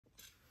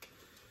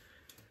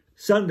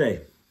Sunday,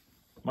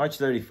 March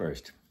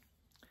 31st.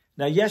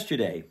 Now,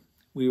 yesterday,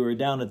 we were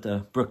down at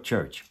the Brook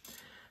Church,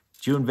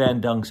 June Van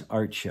Dunk's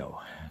art show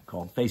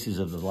called Faces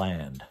of the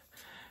Land.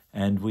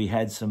 And we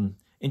had some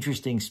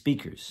interesting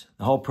speakers.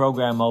 The whole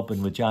program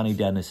opened with Johnny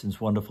Dennison's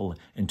wonderful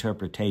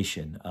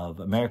interpretation of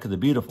America the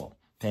Beautiful,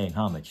 paying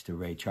homage to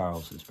Ray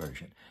Charles's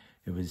version.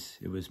 It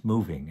was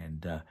moving,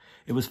 and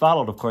it was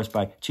followed, of course,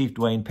 by Chief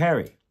Dwayne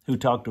Perry, who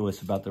talked to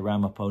us about the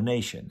Ramapo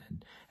Nation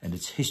and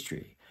its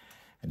history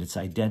and its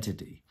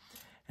identity.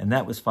 And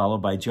that was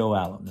followed by Joe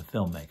Allen, the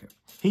filmmaker.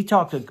 He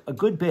talked a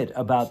good bit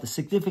about the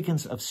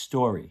significance of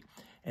story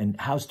and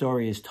how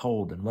story is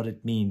told and what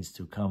it means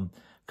to come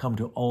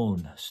to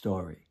own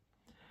story.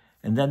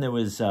 And then there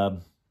was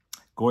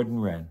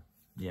Gordon Wren,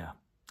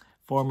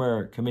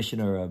 former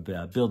commissioner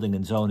of building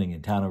and zoning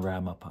in town of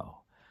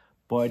Ramapo.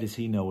 Boy, does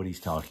he know what he's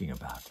talking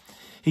about.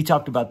 He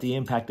talked about the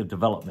impact of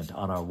development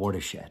on our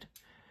watershed.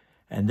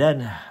 And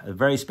then a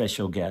very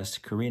special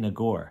guest, Karina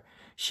Gore.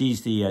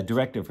 She's the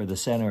director for the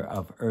Center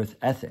of Earth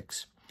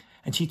Ethics.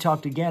 And she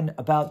talked again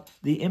about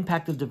the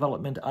impact of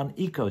development on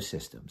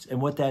ecosystems and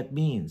what that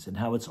means and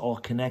how it's all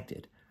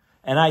connected.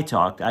 And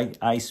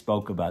I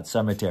spoke about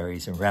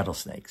cemeteries and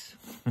rattlesnakes.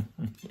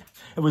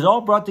 It was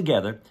all brought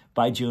together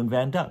by June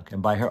Van Dunk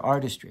and by her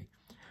artistry,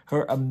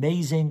 her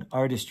amazing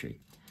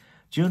artistry.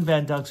 June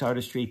Van Dunk's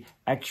artistry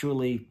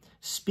actually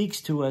speaks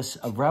to us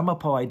of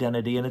Ramapo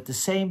identity and at the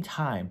same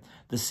time,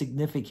 the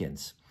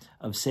significance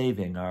of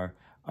saving our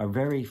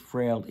very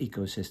frail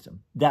ecosystem,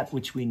 that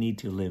which we need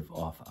to live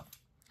off of.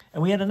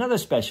 And we had another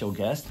special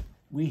guest.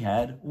 We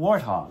had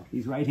Warthog.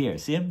 He's right here.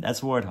 See him?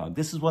 That's Warthog.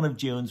 This is one of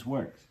June's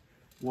works,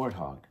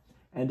 Warthog.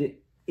 And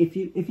if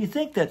you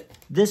think that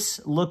this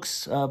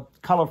looks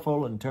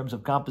colorful in terms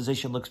of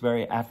composition, looks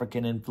very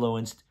African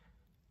influenced,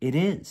 it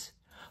is.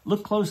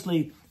 Look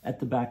closely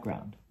at the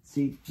background.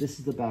 See, this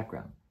is the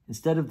background.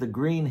 Instead of the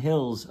green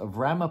hills of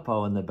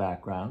Ramapo in the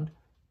background,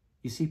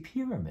 you see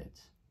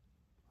pyramids.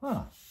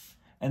 Huh.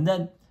 And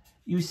then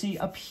you see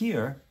up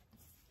here,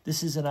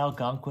 this is an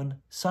Algonquin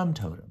sun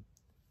totem.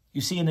 You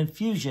see an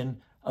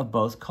infusion of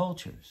both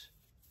cultures.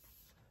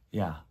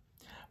 Yeah.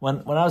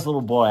 When I was a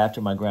little boy,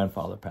 after my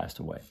grandfather passed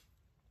away,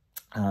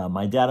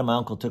 my dad and my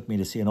uncle took me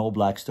to see an old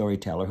black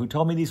storyteller who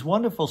told me these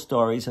wonderful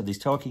stories of these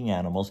talking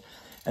animals.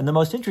 And the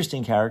most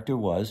interesting character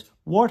was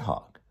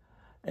Warthog,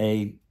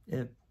 a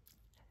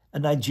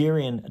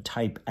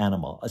Nigerian-type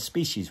animal, a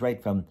species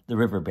right from the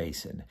river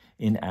basin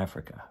in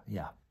Africa.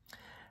 Yeah.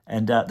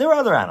 And there were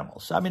other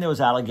animals. I mean, there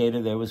was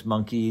alligator, there was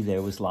monkey,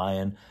 there was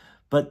lion.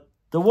 But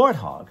the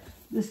warthog,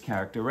 this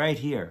character right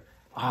here,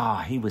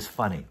 he was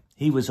funny.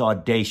 He was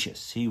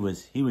audacious. He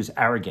was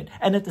arrogant.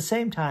 And at the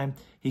same time,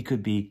 he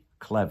could be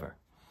clever.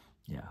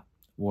 Yeah,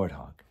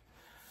 warthog.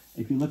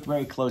 If you look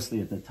very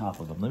closely at the top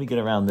of him, let me get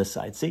around this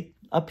side. See,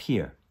 up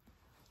here,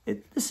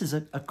 this is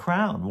a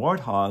crown.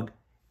 Warthog,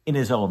 in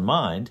his own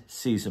mind,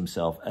 sees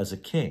himself as a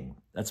king.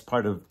 That's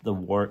part of the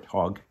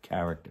warthog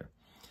character.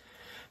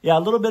 Yeah, a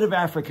little bit of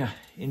Africa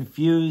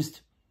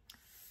infused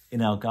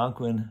in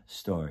Algonquin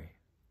story.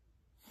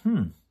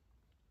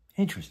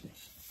 Interesting.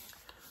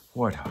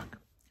 Warthog.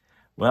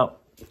 Well,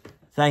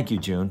 thank you,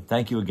 June.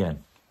 Thank you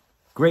again.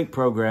 Great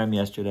program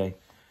yesterday,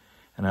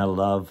 and I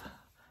love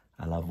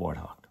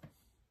Warthog.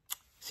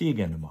 See you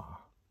again tomorrow.